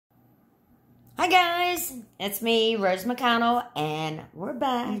Hi guys, it's me, Rose McConnell, and we're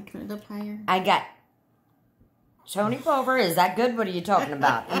back. Turn it up higher. I got Tony Pulver. Is that good? What are you talking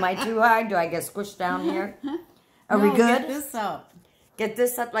about? Am I too high? Do I get squished down here? Are we good? Get this up. Get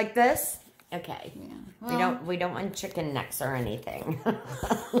this up like this? Okay. Yeah. Well, We don't want chicken necks or anything.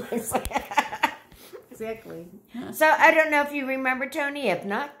 exactly. So I don't know if you remember Tony. If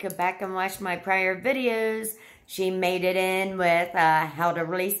not, go back and watch my prior videos. She made it in with how to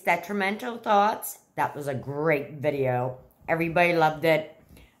release detrimental thoughts. That was a great video. Everybody loved it.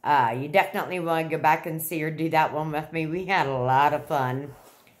 You definitely want to go back and see her do that one with me. We had a lot of fun.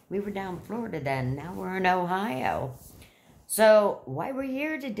 We were down in Florida then. Now we're in Ohio. So why we're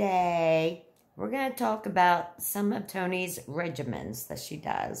here today, we're going to talk about some of Tony's regimens that she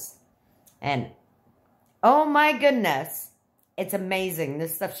does. And oh my goodness. It's amazing,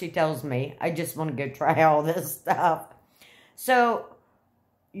 this stuff she tells me. I just want to go try all this stuff. So,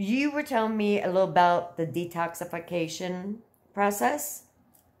 you were telling me a little about the detoxification process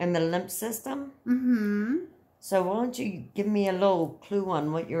and the lymph system. Mm-hmm. So, why don't you give me a little clue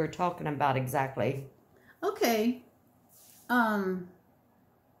on what you were talking about exactly? Okay. I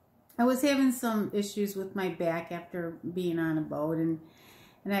was having some issues with my back after being on a boat, and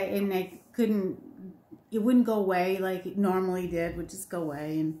I couldn't. It wouldn't go away like it normally did, would just go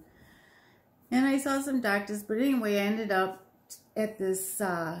away. And I saw some doctors, but anyway, I ended up at this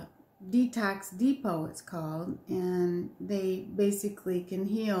detox depot, it's called, and they basically can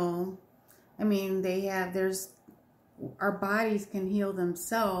heal. I mean, our bodies can heal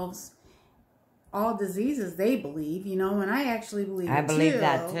themselves, all diseases, they believe, you know, and I actually believe it too. I believe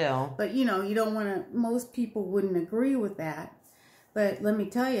that too. But, you know, you don't want to, most people wouldn't agree with that. But let me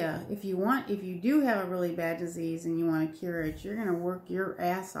tell you, if you do have a really bad disease and you want to cure it, you're going to work your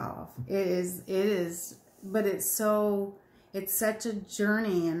ass off. It is, but it's such a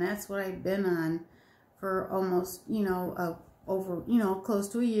journey, and that's what I've been on for almost, over, close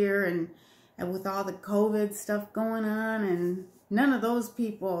to a year, and with all the COVID stuff going on, and none of those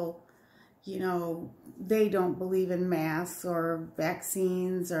people, they don't believe in masks or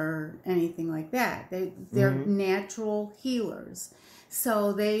vaccines or anything like that. They're natural healers. So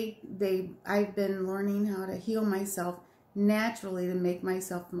I've been learning how to heal myself naturally to make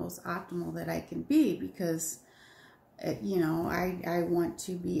myself the most optimal that I can be, because, I want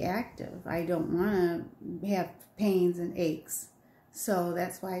to be active. I don't want to have pains and aches. So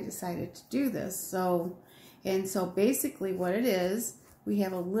that's why I decided to do this. So basically what it is, we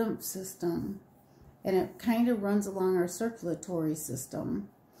have a lymph system, and it kind of runs along our circulatory system.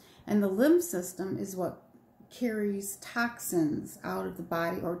 And the lymph system is what carries toxins out of the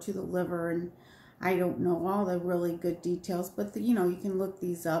body or to the liver, and I don't know all the really good details, but you can look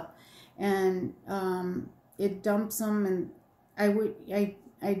these up, and it dumps them. And I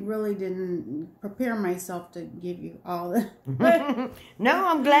really didn't prepare myself to give you all the No,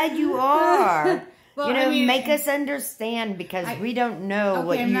 I'm glad you are. Well, make us understand, because we don't know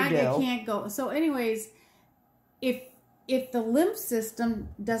what you do. I can't go. So anyways, if the lymph system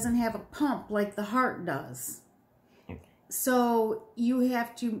doesn't have a pump like the heart does, so you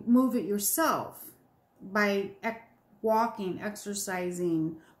have to move it yourself by walking,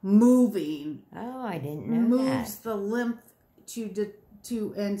 exercising, moving. Oh, I didn't know that. Moves the lymph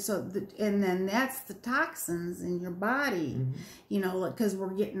and then that's the toxins in your body, because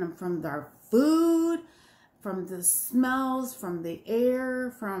we're getting them from our food, from the smells, from the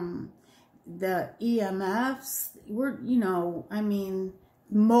air, from the EMFs.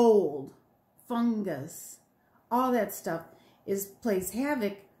 Mold, fungus, all that stuff plays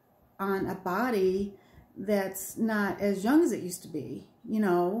havoc on a body that's not as young as it used to be.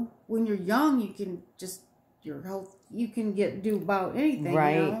 When you're young, you can just, your health, you can do about anything,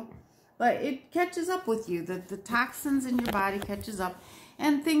 right? But it catches up with you. The toxins in your body catches up.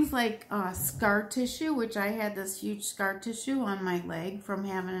 And things like scar tissue, which I had this huge scar tissue on my leg from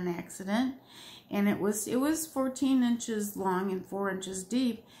having an accident. And it was 14 inches long and 4 inches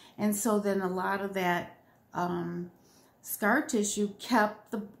deep. And so then a lot of that scar tissue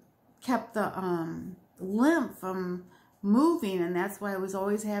kept the lymph from moving. And that's why I was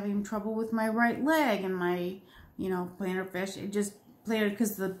always having trouble with my right leg and my, plantar fascia. It just plantar,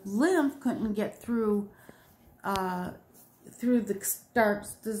 because the lymph couldn't get through the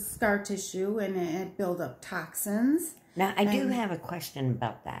scar tissue, and it build up toxins. Now, I do have a question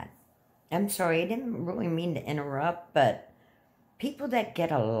about that. I'm sorry, I didn't really mean to interrupt, but people that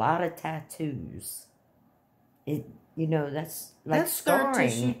get a lot of tattoos, that's like scar scarring.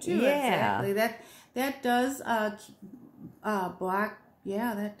 tissue too. Yeah. Exactly. That does block.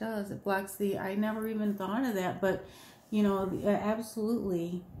 Yeah, that does. It blocks I never even thought of that, but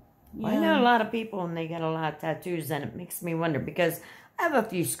absolutely. I know a lot of people and they got a lot of tattoos, and it makes me wonder because I have a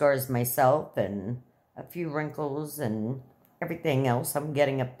few scars myself and a few wrinkles and everything else. I'm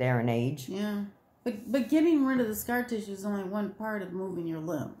getting up there in age. Yeah. But getting rid of the scar tissue is only one part of moving your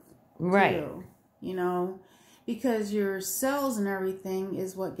lymph. Right. Too, you know, because your cells and everything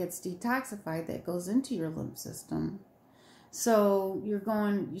is what gets detoxified that goes into your lymph system. So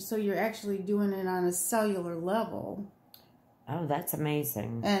you're actually doing it on a cellular level. Oh, that's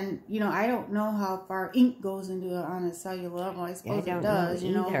amazing. And, you know, I don't know how far ink goes into it on a cellular level. I suppose it does,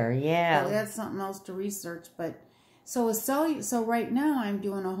 you know. Yeah. So that's something else to research. But so right now I'm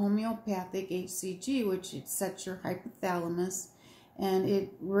doing a homeopathic HCG, which it sets your hypothalamus, and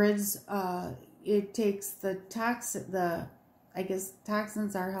it it takes I guess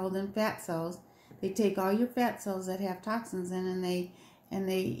toxins are held in fat cells. They take all your fat cells that have toxins in, and they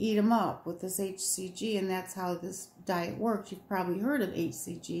eat them up with this HCG, and that's how this diet works. You've probably heard of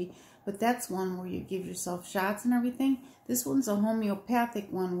HCG, but that's one where you give yourself shots and everything. This one's a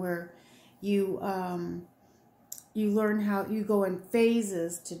homeopathic one where you learn how you go in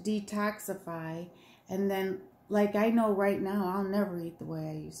phases to detoxify, and then, like, I know right now I'll never eat the way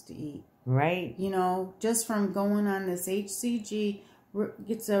I used to eat. Right. You know, just from going on this HCG,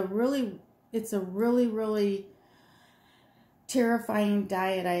 it's a really terrifying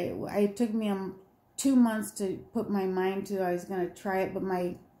diet. It took me 2 months to put my mind to. I was going to try it, but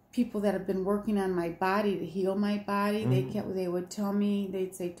my people that have been working on my body to heal my body, they would tell me,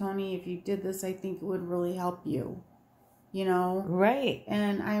 they'd say, Tony, if you did this, I think it would really help you. You know? Right.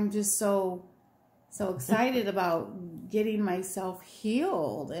 And I'm just so excited about getting myself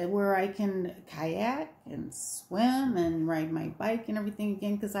healed, and where I can kayak and swim and ride my bike and everything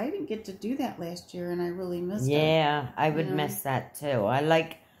again, because I didn't get to do that last year, and I really missed it. Yeah, I would miss that too.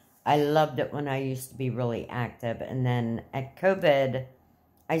 I loved it when I used to be really active, and then at COVID,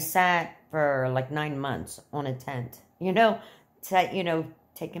 I sat for like 9 months on a tent,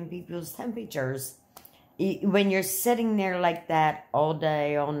 taking people's temperatures. When you're sitting there like that all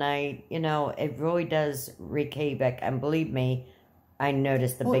day, all night, it really does wreak havoc. And believe me, I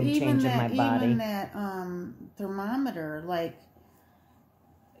noticed the big change in my body. Even that thermometer, like,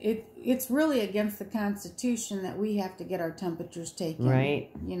 it's really against the Constitution that we have to get our temperatures taken. Right.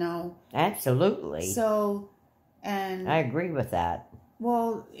 Absolutely. So, and I agree with that.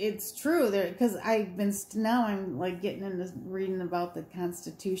 Well, it's true there, because now I'm like getting into reading about the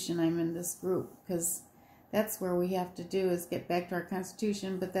Constitution. I'm in this group because that's where we have to do is get back to our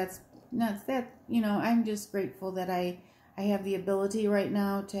Constitution. But that's not that, I'm just grateful that I have the ability right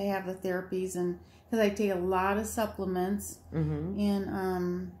now to have the therapies, and because I take a lot of supplements.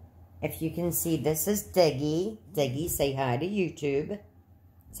 And if you can see, this is Diggy. Diggy, say hi to YouTube.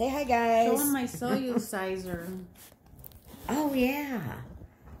 Say hi, guys. Show them my cellulosizer. Oh, yeah.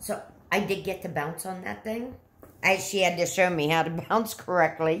 So I did get to bounce on that thing. She had to show me how to bounce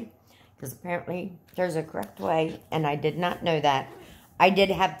correctly, because apparently there's a correct way, and I did not know that. I did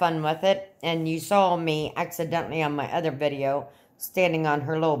have fun with it, and you saw me accidentally on my other video standing on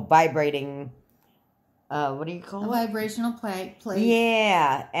her little vibrating, what do you call it? Vibrational plate.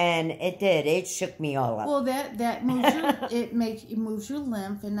 Yeah, and it shook me all up. Well, that moves it moves your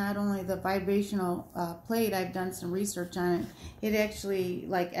lymph, and not only the vibrational plate. I've done some research on it. It actually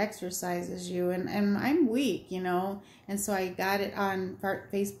like exercises you, and I'm weak, and so I got it on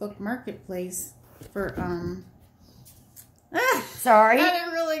Facebook Marketplace for Sorry, I had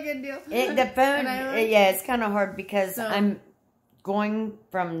a really good deal. The phone, it's kind of hard because I'm going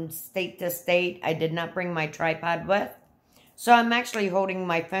from state to state. I did not bring my tripod with. So I'm actually holding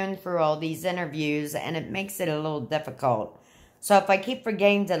my phone through all these interviews, and it makes it a little difficult. So if I keep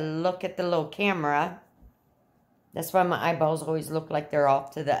forgetting to look at the little camera, that's why my eyeballs always look like they're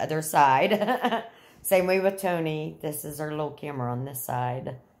off to the other side. Same way with Tony. This is her little camera on this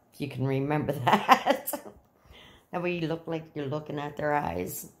side, if you can remember that. That way you look like you're looking at their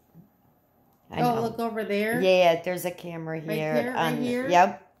eyes. Look over there? Yeah, there's a camera here. Right there, right here?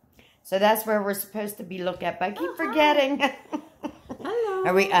 Yep. So that's where we're supposed to be looking at, but I keep forgetting. Hello.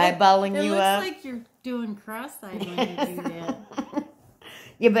 Are we eyeballing you up? It looks like you're doing cross-eyed when you do that.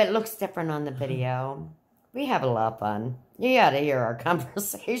 Yeah, but it looks different on the video. We have a lot of fun. You got to hear our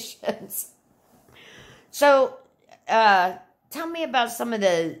conversations. So, tell me about some of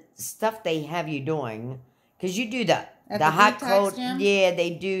the stuff they have you doing. Because you do the hot, cold, gym? Yeah, they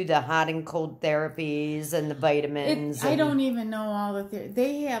do the hot and cold therapies and the vitamins. I don't even know all the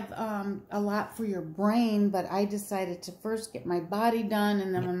they have a lot for your brain, but I decided to first get my body done,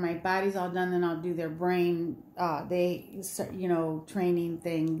 and then when my body's all done, then I'll do their brain. Training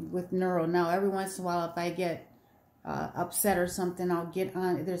thing with neuro. Now, every once in a while, if I get upset or something, I'll get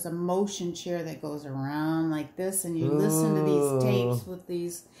on. There's a motion chair that goes around like this, and you listen to these tapes with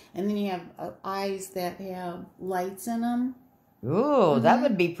these, and then you have eyes that have lights in them. Ooh, that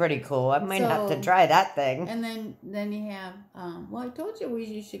would be pretty cool. I might have to try that thing. And then you have, well, I told you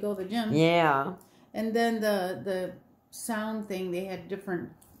you should go to the gym. Yeah. And then the sound thing, they had different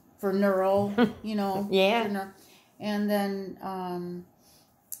for neural, you know. Yeah. And then,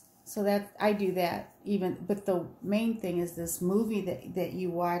 so that I do that even. But the main thing is this movie that you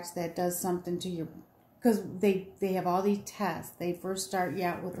watch that does something to your, because they have all these tests. They first start you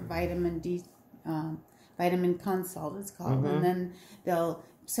out with a vitamin D, vitamin consult it's called, and then they'll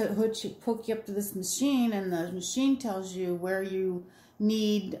hook you up to this machine, and the machine tells you where you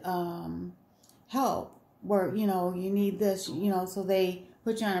need help, where you need this, so they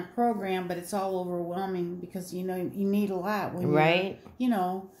put you on a program, but it's all overwhelming because you need a lot when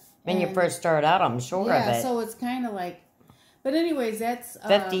when you first start out, I'm sure of it. Yeah, so it's kind of like, but anyways, that's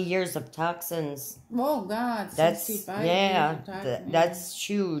 50 years of toxins. Oh God, that's 65 yeah, years of toxins. That's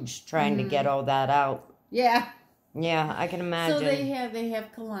huge trying to get all that out. Yeah. Yeah, I can imagine. So they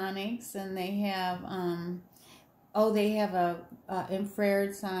have colonics, and they have they have a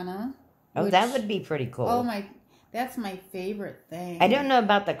infrared sauna. Oh, that would be pretty cool. Oh that's my favorite thing. I don't know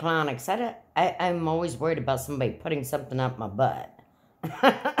about the colonics. I'm always worried about somebody putting something up my butt.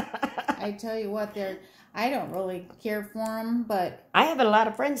 I tell you what, I don't really care for them, but I have a lot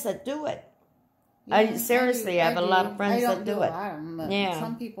of friends that do it. Yeah, I have a lot of friends that do it. Yeah,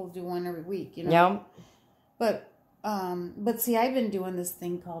 some people do one every week, Yeah. But see, I've been doing this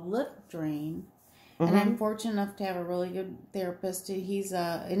thing called lymph drain, and I'm fortunate enough to have a really good therapist. He's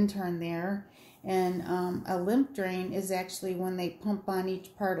an intern there, and a lymph drain is actually when they pump on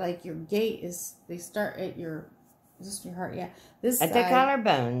each part, like your gait is. They start at your heart, yeah. This at the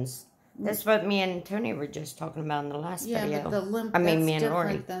collarbones. That's what me and Tony were just talking about in the last video. Yeah, but the lymph, me and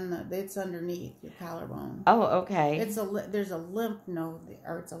Lori. Than it's underneath your collarbone. Oh, okay. There's a lymph node,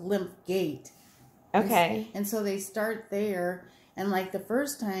 or it's a lymph gate. Okay. And so they start there, and like the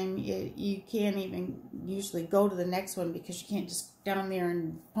first time, you can't even usually go to the next one because you can't just down there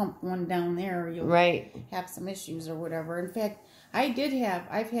and pump one down there, or you'll have some issues or whatever. In fact, I've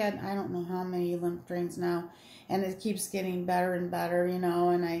had, I don't know how many lymph drains now, and it keeps getting better and better, and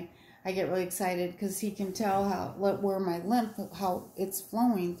I get really excited because he can tell where my lymph, how it's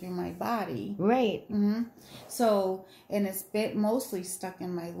flowing through my body. Right. So, and it's mostly stuck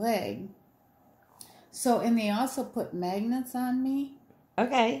in my leg. So, and they also put magnets on me.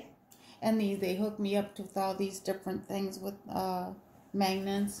 Okay. And they hook me up with all these different things with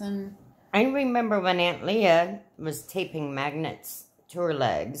magnets. And I remember when Aunt Leah was taping magnets to her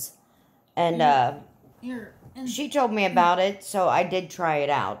legs. And she told me about it, so I did try it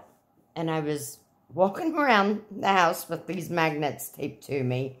out. And I was walking around the house with these magnets taped to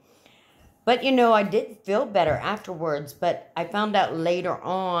me. But, I did feel better afterwards. But I found out later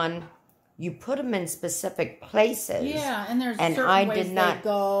on, you put them in specific places. Yeah, and there's certain ways they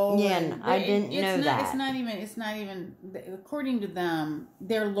go. Yeah, and I didn't know that. It's not even, according to them,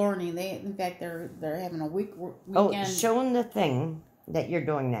 they're learning. In fact, they're having a weekend. Oh, show them the thing that you're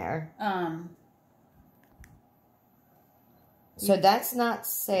doing there. So that's not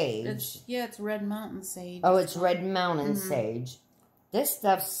sage. It's Red Mountain sage. Oh, it's Red Mountain sage. This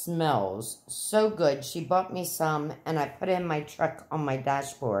stuff smells so good. She bought me some, and I put it in my truck on my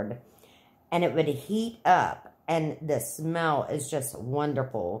dashboard. And it would heat up, and the smell is just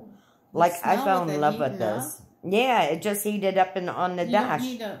wonderful. Like, I fell in love with this. Yeah, it just heated up on the dash.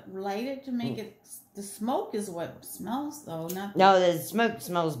 You don't need to light it to make it. The smoke is what smells, though. No, the smoke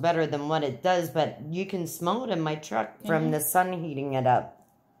smells better than what it does, but you can smell it in my truck from the sun heating it up.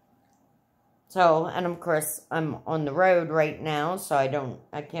 So, and of course, I'm on the road right now, so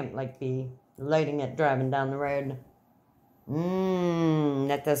I can't be lighting it driving down the road.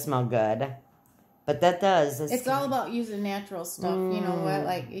 That does smell good. But that does. It's all about using natural stuff. You know what?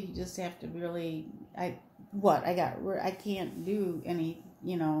 Like, you just have to really, I can't do any,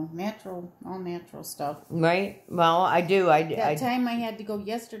 all natural stuff. Right? Well, I do. That time I had to go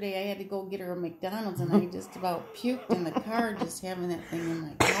yesterday, I had to go get her a McDonald's, and I just about puked in the car just having that thing in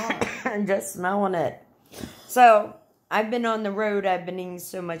my car. And just smelling it. So, I've been on the road. I've been eating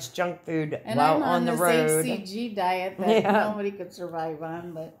so much junk food while on the road. And I'm on this HCG diet that nobody could survive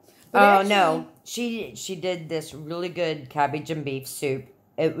on. But actually, no. She did this really good cabbage and beef soup.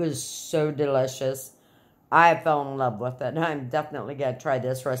 It was so delicious. I fell in love with it. I'm definitely going to try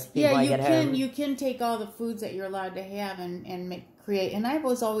this recipe when I get home. You can take all the foods that you're allowed to have and create. And I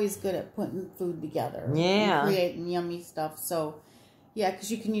was always good at putting food together. Yeah. And creating yummy stuff. So, yeah, because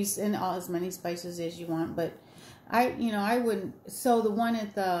you can use as many spices as you want. But I wouldn't. So the one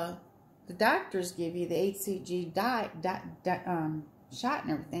at the doctors give you, the HCG shot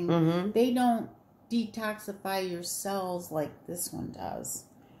and everything, Mm-hmm. they don't detoxify your cells like this one does,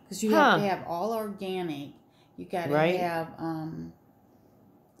 because you have to have all organic. You got to have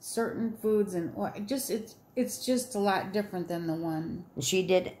certain foods, and it's just a lot different than the one. She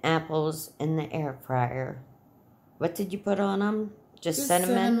did apples in the air fryer. What did you put on them? Just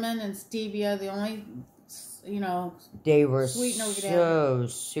cinnamon? Cinnamon and stevia. The only, they were sweetener we could have. so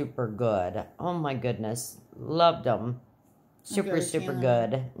super good. Oh my goodness. Loved them. Super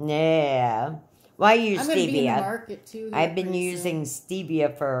good. Yeah. Well, I use I'm gonna stevia. Be in the market too. I've been using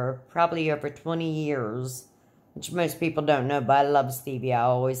stevia for probably over 20 years. Which most people don't know, but I love stevia. I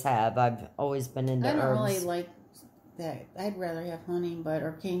always have. I've always been into herbs. I don't really like that. I'd rather have honey,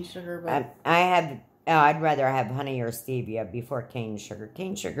 or cane sugar. But I'd rather have honey or stevia before cane sugar.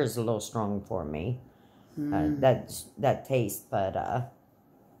 Cane sugar is a little strong for me. That taste, but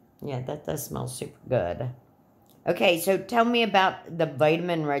yeah, that does smell super good. Okay, so tell me about the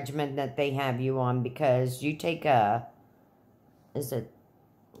vitamin regimen that they have you on, because you take is it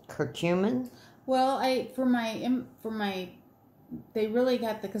curcumin? Well, they really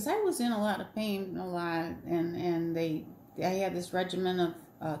got because I was in a lot of pain and I had this regimen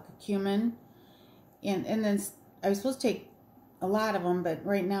of curcumin, and then I was supposed to take a lot of them, but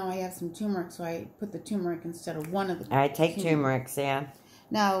right now I have some turmeric, so I put the turmeric instead of one of the. I take turmerics, yeah.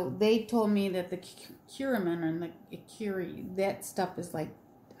 Now they told me that the curamin and the that stuff is like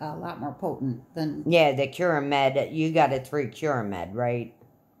a lot more potent than. Yeah, the Curamed. You got it through Curamed, right?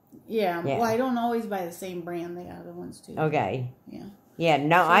 Yeah. Well, I don't always buy the same brand. They have other ones too. Okay. Yeah. Yeah.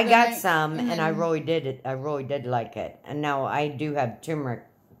 No, so I got some, and I really did it. I really did like it, and now I do have turmeric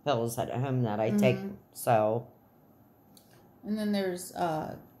pills at home that I take. So. And then there's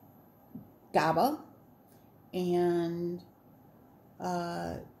GABA and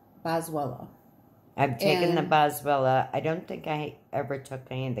Boswellia. I've taken the Boswellia. I don't think I ever took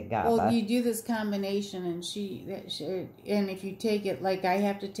any of the GABA. Well, you do this combination, and and if you take it, like I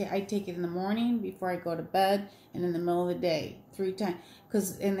have to I take it in the morning before I go to bed, and in the middle of the day, 3 times,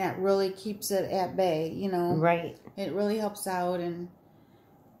 and that really keeps it at bay, Right. It really helps out, and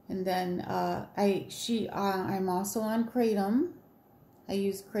then I'm also on kratom. I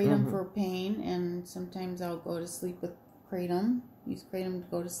use kratom for pain, and sometimes I'll go to sleep with kratom. Use kratom to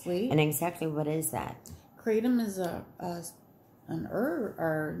go to sleep. And exactly what is that? Kratom is an herb,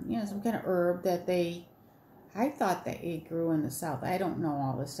 or some kind of herb that I thought that it grew in the South. I don't know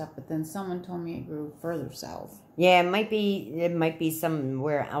all this stuff, but then someone told me it grew further south. Yeah, it might be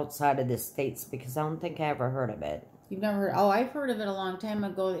somewhere outside of the States, because I don't think I ever heard of it. You've never heard? Oh, I've heard of it a long time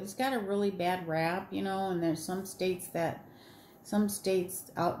ago. It's got a really bad rap, and there's some states don't.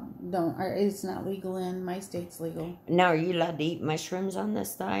 It's not legal in my state's legal. Now, are you allowed to eat mushrooms on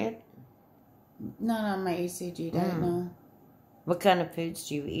this diet? Not on my HCG diet, no. What kind of foods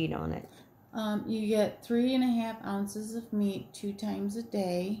do you eat on it? You get 3.5 ounces of meat 2 times a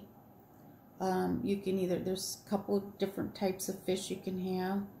day. You can there's a couple of different types of fish you can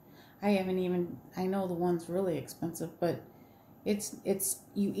have. I know the one's really expensive, but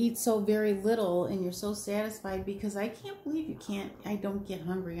you eat so very little and you're so satisfied, because I can't believe I don't get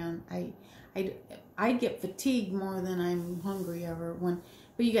hungry I get fatigued more than I'm hungry ever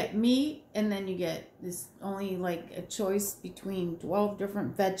but you get meat, and then you get this only like a choice between 12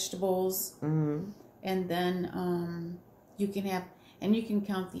 different vegetables, and then you can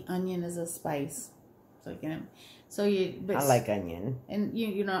count the onion as a spice, I like onion,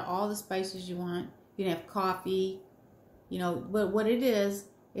 and all the spices you want. You can have coffee. But what it is,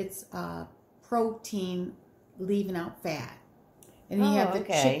 it's protein leaving out fat. And you have the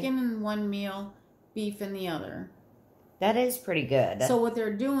chicken in one meal, beef in the other. That is pretty good. So what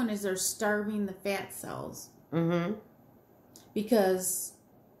they're doing is they're starving the fat cells. Because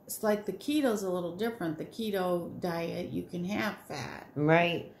it's like the keto's a little different. The keto diet, you can have fat.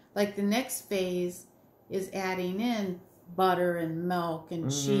 Right. Like the next phase is adding in butter and milk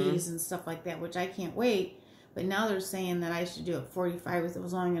and cheese and stuff like that, which I can't wait. But now they're saying that I should do it 45. I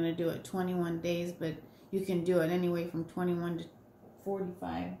was only going to do it 21 days, but you can do it anyway from 21 to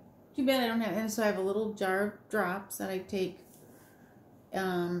 45. Too bad I don't have, and so I have a little jar of drops that I take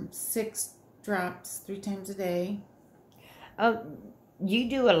 6 drops 3 times a day. Oh, you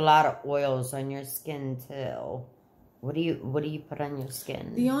do a lot of oils on your skin too. What do you put on your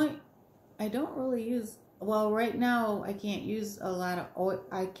skin? I don't really use. Well, right now I can't use a lot of oil.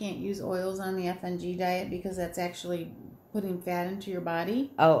 I can't use oils on the FNG diet because that's actually putting fat into your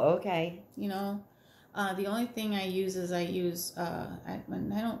body. Oh, okay. The only thing I use is I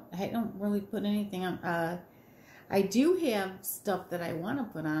don't really put anything on. I do have stuff that I want to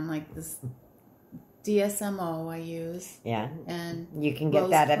put on, like this DSMO I use. Yeah. And you can get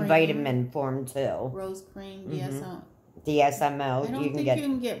that in vitamin form too. Rose cream, DSMO. DSMO. I don't think you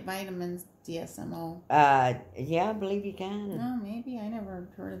can get vitamins DSMO. Yeah, I believe you can. No, maybe. I never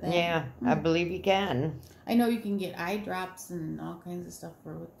heard of that. Yeah, I believe you can. I know you can get eye drops and all kinds of stuff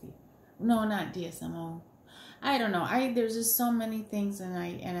for with the... No, not DSMO. I don't know. There's just so many things, and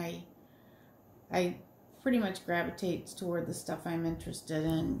I pretty much gravitate toward the stuff I'm interested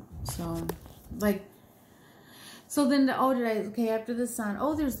in. So, like... So then, after the sun,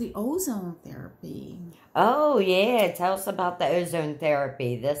 there's the ozone therapy. Oh, yeah. Tell us about the ozone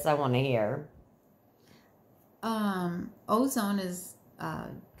therapy. This I want to hear. Ozone is, I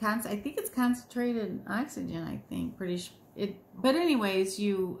think it's concentrated oxygen, I think. But anyways,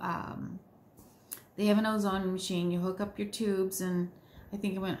 they have an ozone machine. You hook up your tubes, and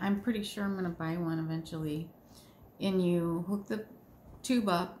I'm pretty sure I'm going to buy one eventually. And you hook the tube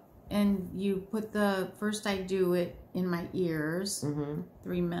up. And you put first I do it in my ears,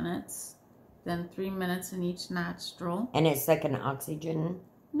 3 minutes, then 3 minutes in each nostril. And it's like an oxygen?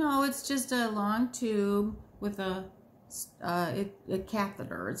 No, it's just a long tube with a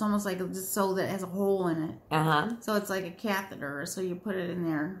catheter. It's almost like just so that it has a hole in it. So it's like a catheter. So you put it in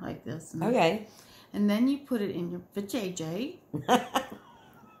there like this. And okay. And then you put it in your vajayjay.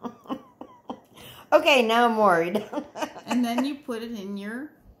 Okay, now I'm worried. And then you put it in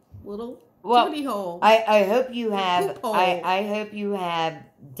your little tootie hole. I hope you have I hope you have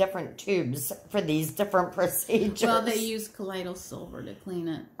different tubes for these different procedures. Well, they use colloidal silver to clean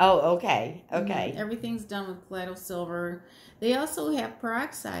it. Oh, okay. Okay. Everything's done with colloidal silver. They also have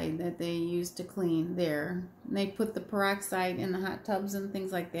peroxide that they use to clean there. And they put the peroxide in the hot tubs and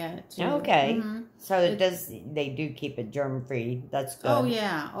things like that too. Okay. So they do keep it germ free. That's good. Oh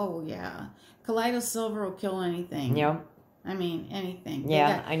yeah. Colloidal silver will kill anything. Yep. I mean, anything.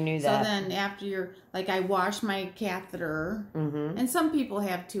 Yeah, I knew that. So then after I wash my catheter, and some people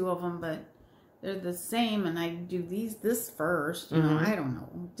have 2 of them, but they're the same, and I do this first, you know, I don't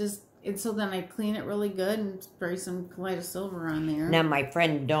know. So then I clean it really good and spray some colloidal silver on there. Now, my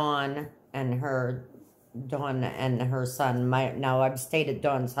friend Dawn and her son, now I've stayed at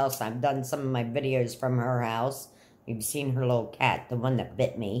Dawn's house. I've done some of my videos from her house. You've seen her little cat, the one that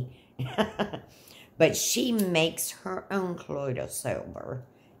bit me. But she makes her own colloidal silver.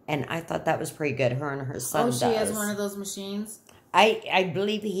 And I thought that was pretty good. Her and her son does. Oh, she has one of those machines? I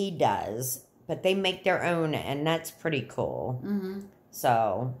believe he does. But they make their own, and that's pretty cool.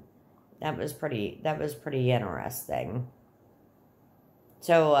 So, that was pretty interesting.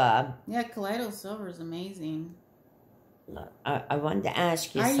 So, yeah, colloidal silver is amazing. I wanted to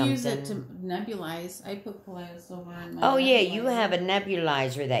ask you something. I use it to nebulize. I put colloidal silver in my yeah, you have a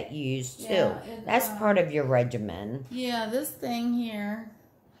nebulizer that you use too. Yeah, that's part of your regimen. Yeah, this thing here,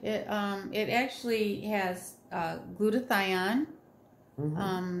 it actually has glutathione,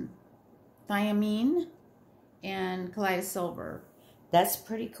 thiamine, and colloidal silver. That's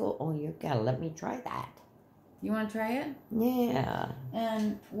pretty cool. Oh, you gotta let me try that. You want to try it? Yeah.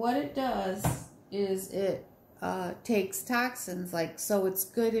 And what it does is it takes toxins, so it's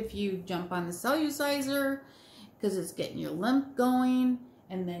good if you jump on the cellulizer because it's getting your lymph going,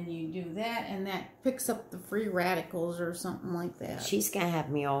 and then you do that, and that picks up the free radicals or something like that. She's gonna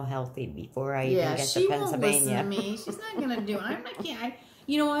have me all healthy before I even get to Pennsylvania. Yeah, she won't listen to me. She's not gonna do it.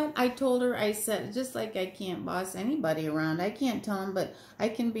 You know what? I told her, I said, just like I can't boss anybody around. I can't tell them, but I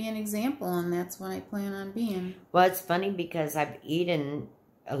can be an example, and that's what I plan on being. Well, it's funny because I've eaten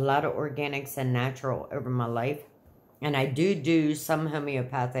a lot of organics and natural over my life. And I do some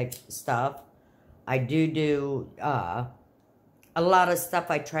homeopathic stuff. I do a lot of stuff.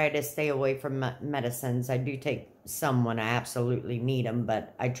 I try to stay away from medicines. I do take some when I absolutely need them,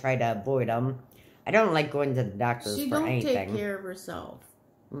 but I try to avoid them. I don't like going to the doctors for anything. She don't take care of herself.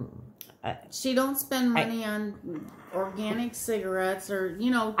 She don't spend money on organic cigarettes or,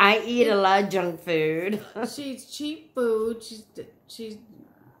 you know. I eat a lot of junk food. She's cheap food. She's.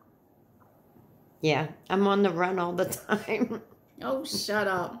 Yeah, I'm on the run all the time. Oh, shut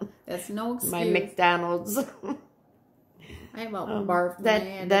up. That's no excuse. My McDonald's. I about barfed.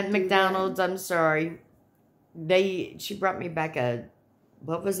 That McDonald's, I'm sorry. She brought me back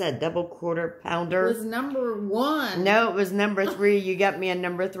what was that, double quarter pounder? It was number 1. No, it was number 3. You got me a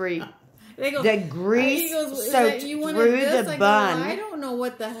number 3. The grease soaked through the bun. I don't know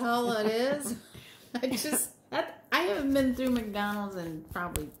what the hell it is. I haven't been through McDonald's in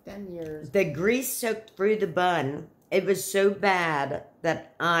probably 10 years. The grease soaked through the bun. It was so bad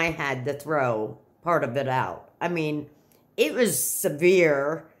that I had to throw part of it out. I mean, it was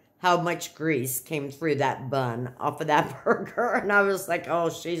severe. how much grease came through that bun off of that burger. And I was like, oh,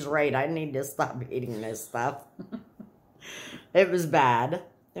 she's right. I need to stop eating this stuff. It was bad.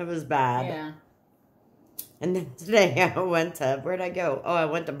 It was bad. Yeah. And then today I went to, where'd I go? Oh, I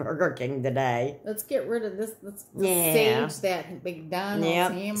went to Burger King today. Let's get rid of this. Let's sage that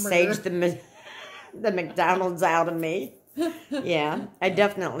McDonald's hamburger. Sage the McDonald's out of me. Yeah, I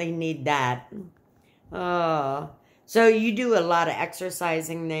definitely need that. Oh, so you do a lot of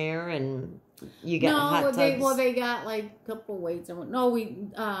exercising there, and you get hot tubs? They got like a couple weights. No, we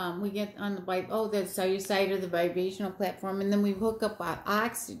get on the bike. Oh, the cellular or the vibrational platform, and then we hook up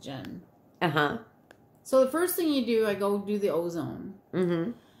oxygen. So the first thing you do, I go do the ozone.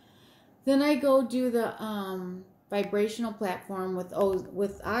 Then I go do the vibrational platform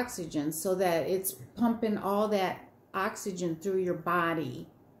with oxygen, so that it's pumping all that oxygen through your body.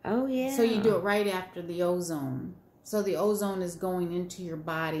 Oh yeah. So you do it right after the ozone. So the ozone is going into your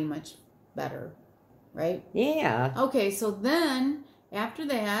body much better, right? Yeah. Okay, so then after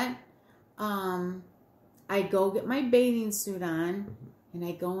that, I go get my bathing suit on, and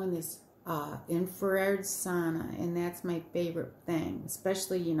I go in this infrared sauna, and that's my favorite thing.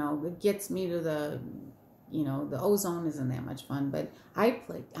 Especially, you know, it gets me to the, you know, the ozone isn't that much fun, but I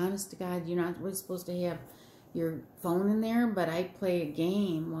play, honest to God, you're not really supposed to have your phone in there, but I play a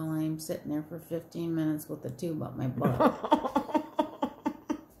game while I'm sitting there for 15 minutes with a tube up my butt.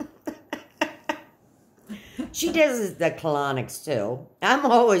 She does the colonics too. I'm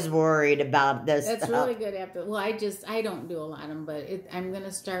always worried about this That's stuff. really good after. Well, I don't do a lot of them, but I'm going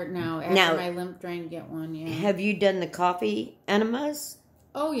to start now. After my lymph drain, get one, yeah. Have you done the coffee enemas?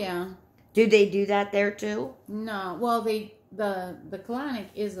 Oh, yeah. Do they do that there too? No. Well, the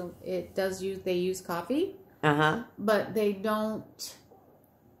colonic they use coffee. But they don't,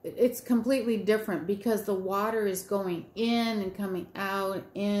 it's completely different because the water is going in and coming out,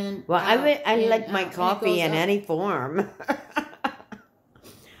 in. Well, I like my coffee in any form.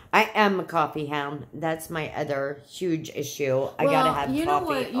 I am a coffee hound. That's my other huge issue. I gotta have coffee all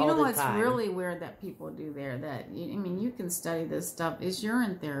the time. You know what's really weird that people do there? That I mean, you can study this stuff. Is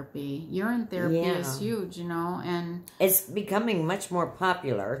urine therapy. Urine therapy is huge, you know, and it's becoming much more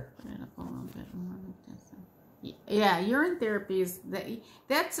popular. Put it up a little bit more. Yeah, urine therapy is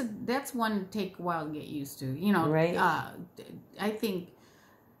that's one to take a while to get used to. You know, right? I think,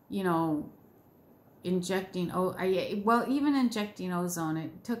 you know, even injecting ozone,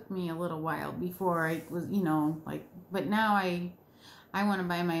 it took me a little while before I was, you know, like, but now I want to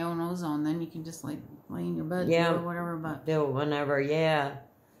buy my own ozone. Then you can just like lay in your bed or whatever. But do it whenever, yeah.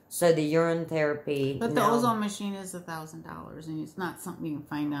 So the urine therapy. But the ozone machine is $1,000, and it's not something you can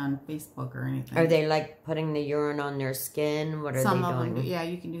find on Facebook or anything. Are they like putting the urine on their skin? What are Some they of doing? them do, yeah,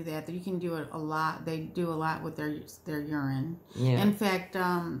 you can do that. You can do it a lot. They do a lot with their urine. Yeah. In fact,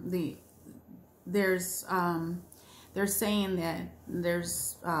 they're saying that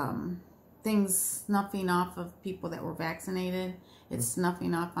there's things snuffing off of people that were vaccinated. It's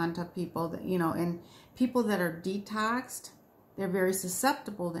snuffing off onto people that, you know, and people that are detoxed, they're very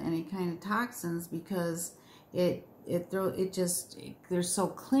susceptible to any kind of toxins because they're so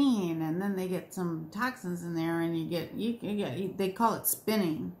clean, and then they get some toxins in there, and you get they call it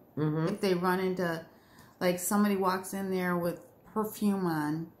spinning. If they run into, like, somebody walks in there with perfume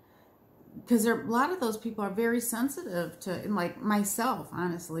on, because a lot of those people are very sensitive to, like myself,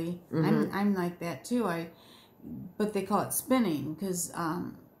 honestly. I'm like that too. But they call it spinning because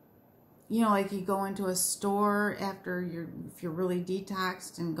you know, like you go into a store after if you're really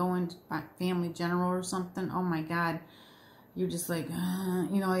detoxed and go into Family General or something, oh my God, you're just like,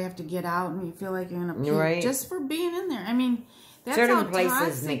 you know, you have to get out and you feel like you're going to puke just for being in there. I mean, that's how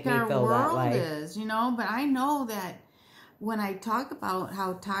toxic our world is, you know, but I know that when I talk about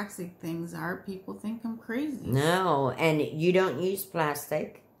how toxic things are, people think I'm crazy. No, and you don't use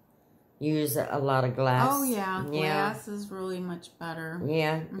plastic. Use a lot of glass. Oh, yeah. Glass is really much better.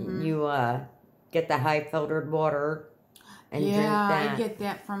 Yeah. You get the high filtered water and drink that. Yeah, I get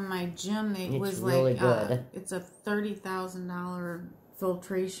that from my gym. It's really good. It's a $30,000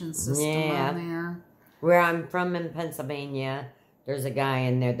 filtration system on there. Where I'm from in Pennsylvania, there's a guy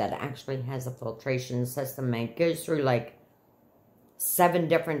in there that actually has a filtration system, and it goes through like 7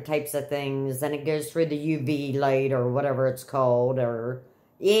 different types of things, and it goes through the UV light or whatever it's called, or...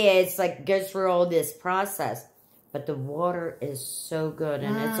 Yeah, it's like goes through all this process, but the water is so good,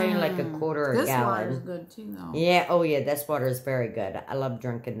 and it's only like a quarter a gallon. This water is good too, though. Yeah, oh yeah, this water is very good. I love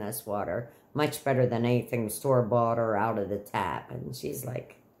drinking this water, much better than anything store bought or out of the tap. And she's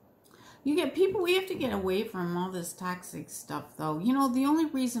like, you get people. We have to get away from all this toxic stuff, though. You know, the only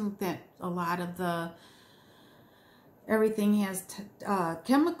reason that a lot of the everything has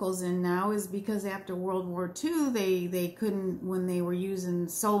chemicals in now is because after World War II, they couldn't, when they were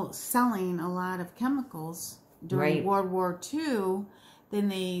selling a lot of chemicals during World War II, then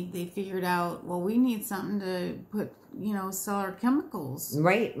they figured out, well, we need something to put, sell our chemicals.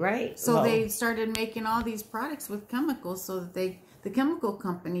 Right. So they started making all these products with chemicals so that the chemical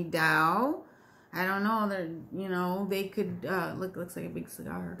company Dow, I don't know, they could, looks like a big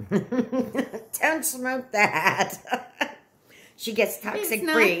cigar. Don't smoke that. She gets toxic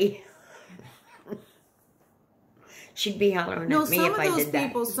free. She'd be hollering at me if I did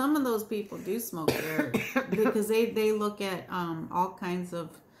that. Some of those people do smoke there because they look at all kinds of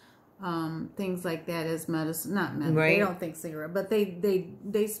things like that as medicine. Not medicine. They don't think cigarette, but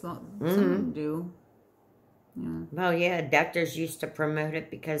they smoke. Some of them do. Yeah. Well, yeah, doctors used to promote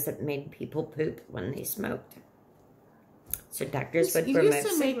it because it made people poop when they smoked. So doctors would promote cigarettes. It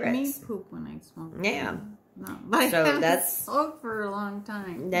used to make me poop when I smoked. Yeah. No, but so I smoked for a long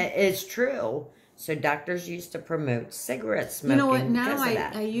time. That is true. So doctors used to promote cigarette smoking. You know what? Now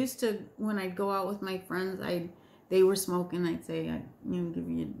I used to, when I'd go out with my friends, they were smoking. I'd say,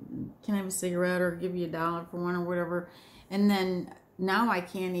 can I have a cigarette or give you $1 for one or whatever. And then now I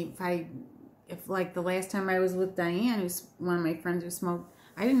can't even. If like the last time I was with Diane, who's one of my friends who smoked,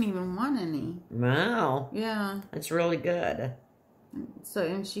 I didn't even want any. Wow. Yeah. That's really good. So,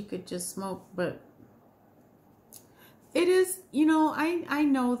 and she could just smoke, but it is, I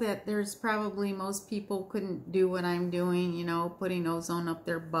know that there's probably most people couldn't do what I'm doing, putting ozone up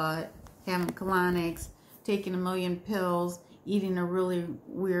their butt, having colonics, taking 1,000,000 pills, eating a really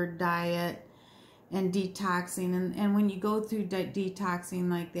weird diet, and detoxing. And when you go through detoxing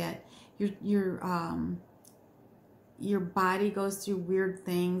like that, your body goes through weird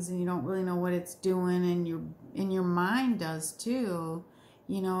things and you don't really know what it's doing, and your mind does too.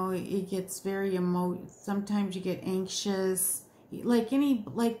 It gets very sometimes you get anxious, like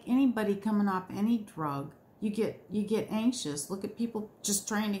anybody coming off any drug, you get anxious. Look at people just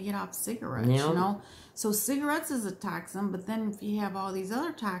trying to get off cigarettes. So cigarettes is a toxin, but then if you have all these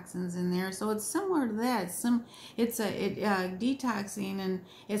other toxins in there, so it's similar to that. It's detoxing, and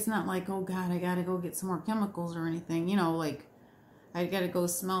it's not like, oh God, I gotta go get some more chemicals or anything. Like I gotta go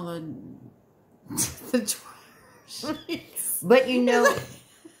smell the trash. But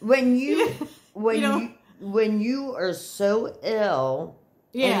when you are so ill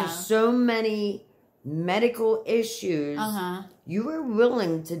and so many medical issues, you are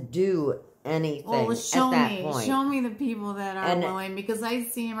willing to do anything at that point. Show me the people that are willing, because I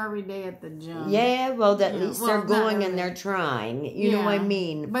see them every day at the gym. Yeah, well, at least they're going and they're trying. You know what I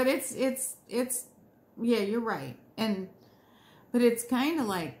mean? But it's yeah, you're right. But it's kind of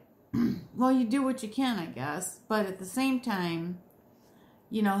like, well, you do what you can, I guess. But at the same time,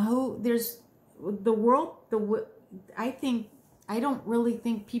 there's the world. I don't really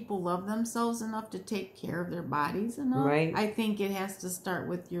think people love themselves enough to take care of their bodies enough. Right. I think it has to start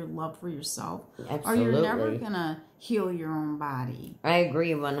with your love for yourself. Absolutely. Or you're never gonna heal your own body. I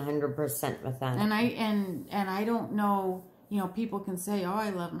agree 100% with that. And I don't know, people can say, oh,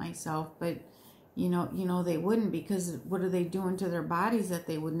 I love myself, but they wouldn't, because what are they doing to their bodies that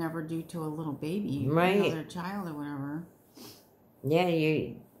they would never do to a little baby, right? Their child or whatever.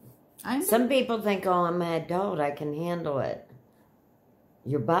 Yeah, some people think, oh, I'm an adult, I can handle it.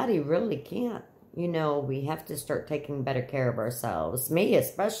 Your body really can't. We have to start taking better care of ourselves. Me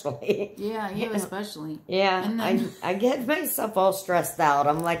especially. Yeah, you especially. Yeah, and then, I get myself all stressed out.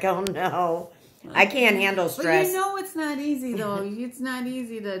 I'm like, oh no, I can't handle stress. But it's not easy though. It's not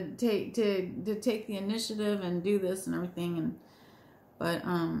easy to take the initiative and do this and everything. But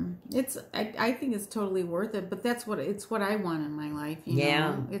I think it's totally worth it. But it's what I want in my life. You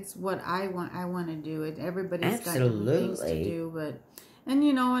know? It's what I want. I want to do it. Everybody's got different things to do, but. And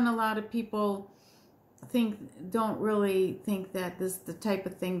and a lot of people don't really think that the type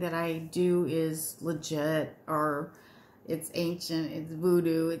of thing that I do is legit, or it's ancient, it's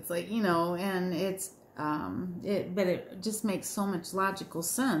voodoo, it's like, and it's but it just makes so much logical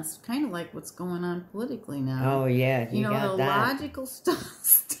sense, kind of like what's going on politically now. Oh yeah, the logical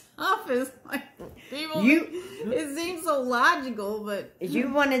stuff is like, it seems so logical, but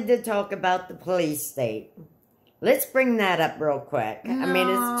you wanted to talk about the police state. Let's bring that up real quick. No. I mean,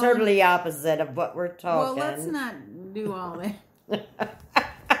 it's totally opposite of what we're talking. Well, let's not do all that.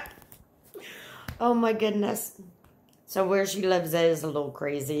 Oh, my goodness. So where she lives is a little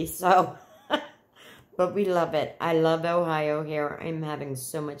crazy. So, but we love it. I love Ohio here. I'm having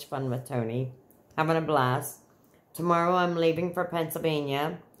so much fun with Tony. Having a blast. Tomorrow I'm leaving for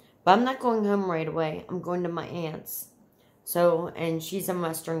Pennsylvania. But I'm not going home right away. I'm going to my aunt's. So, and she's in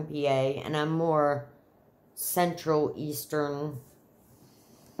Western PA. And I'm more central eastern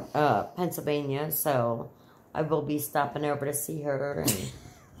Pennsylvania, so I will be stopping over to see her.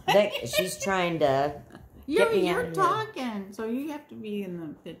 And she's trying to get me out You're of talking, so you have to be in the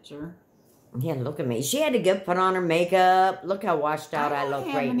picture. Yeah, look at me. She had to go put on her makeup. Look how washed out I look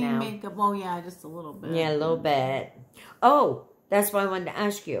right now. Makeup. Oh, yeah, just a little bit. Yeah, a little bit. Oh, that's why I wanted to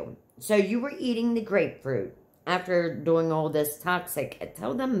ask you. So you were eating the grapefruit after doing all this toxic.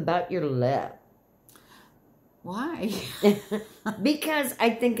 Tell them about your lip. Why? Because I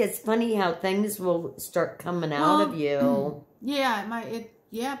think it's funny how things will start coming out of you.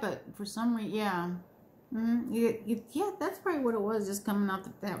 Yeah, but for some reason, yeah. Yeah, that's probably what it was. Just coming out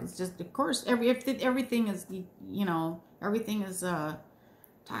that was just, of course, everything is, everything is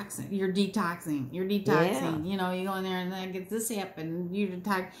toxic. You're detoxing. Yeah. You know, you go in there and then gets this happen. You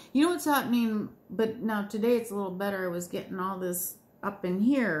detox. You know what's happening? But now today it's a little better. I was getting all this up in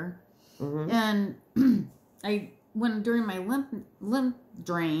here, and during my lymph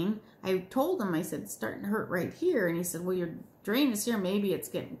drain, I told him, I said, it's starting to hurt right here, and he said, well, your drain is here. Maybe it's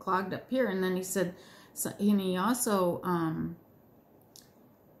getting clogged up here. And then he said. So, and he also, and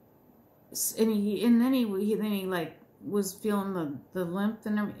then he like was feeling the lymph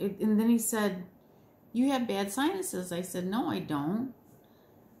and everything. And then he said, you have bad sinuses. I said, no, I don't.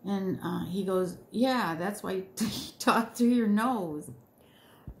 And he goes, yeah, that's why you talk through your nose.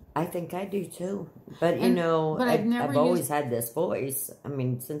 I think I do too. But I've always had this voice. I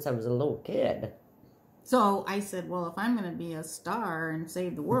mean, since I was a little kid. So I said, well, if I'm going to be a star and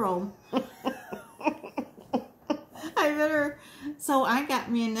save the world, So I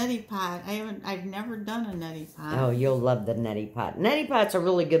got me a neti pot. I've never done a neti pot. Oh, you'll love the neti pot. Neti pots are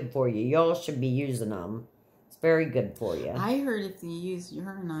really good for you. Y'all should be using them. It's very good for you. I heard if you use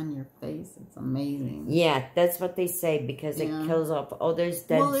urine on your face, it's amazing. Yeah, that's what they say because it kills off all those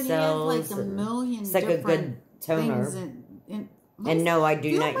dead cells. Well, it has like a million it's like a good toner. And no, I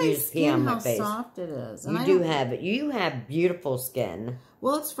do not use pee on my face. How soft it is. You do have it. You have beautiful skin.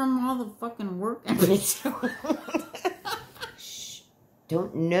 Well, it's from all the fucking work I've been doing.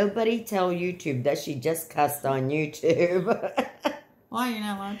 Don't nobody tell YouTube that she just cussed on YouTube. Why, you're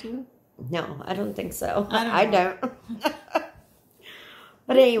not allowed to? No, I don't think so. I don't.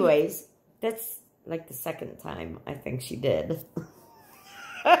 But anyways, that's like the second time I think she did.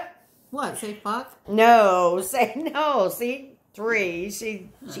 What, say fuck? No, say no. See, 3. She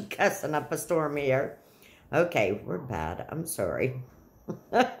cussing up a storm here. Okay, we're bad. I'm sorry.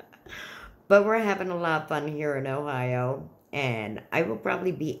 But we're having a lot of fun here in Ohio. And I will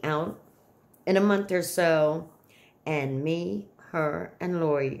probably be out in a month or so. And me, her, and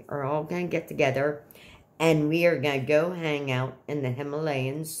Lori are all going to get together. And we are going to go hang out in the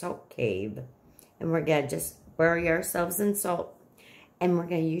Himalayan salt cave. And we're going to just bury ourselves in salt. And we're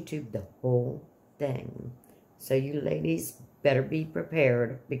going to YouTube the whole thing. So you ladies better be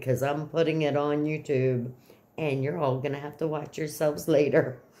prepared. Because I'm putting it on YouTube. And you're all going to have to watch yourselves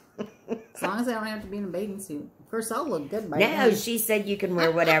later. As long as I don't have to be in a bathing suit. Of course, I'll look good by No, she said you can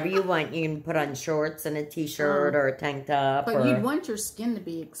wear whatever you want. You can put on shorts and a t-shirt or a tank top. But you'd want your skin to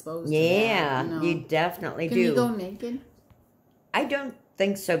be exposed to that, you know. You definitely do. Can you go naked? I don't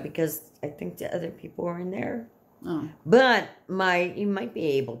think so because I think the other people are in there. Oh. But you might be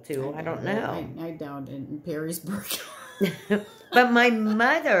able to. I don't know. I doubt it in Perrysburg. But my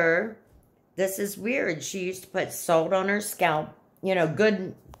mother, this is weird. She used to put salt on her scalp. You know,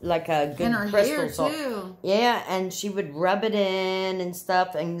 good... Like a good crystal salt. Too. Yeah, and she would rub it in and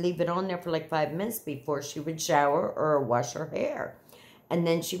stuff and leave it on there for like 5 minutes before she would shower or wash her hair. And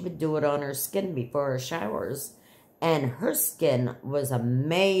then she would do it on her skin before her showers. And her skin was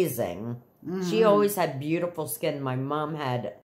amazing. She always had beautiful skin. My mom had